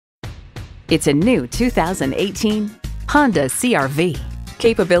It's a new 2018 Honda CR-V.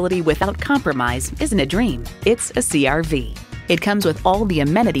 Capability without compromise isn't a dream, it's a CR-V. It comes with all the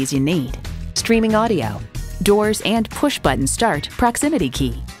amenities you need. Streaming audio, doors and push-button start proximity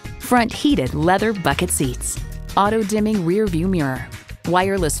key, front heated leather bucket seats, auto-dimming rear-view mirror,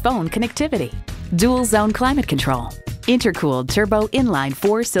 wireless phone connectivity, dual-zone climate control, intercooled turbo inline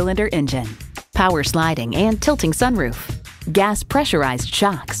 4-cylinder engine, power sliding and tilting sunroof, gas pressurized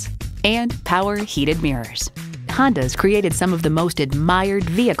shocks, and power heated mirrors. Honda's created some of the most admired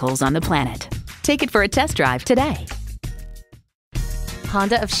vehicles on the planet. Take it for a test drive today.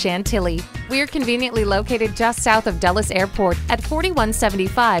 Honda of Chantilly. We're conveniently located just south of Dulles Airport at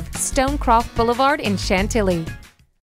 4175 Stonecroft Boulevard in Chantilly.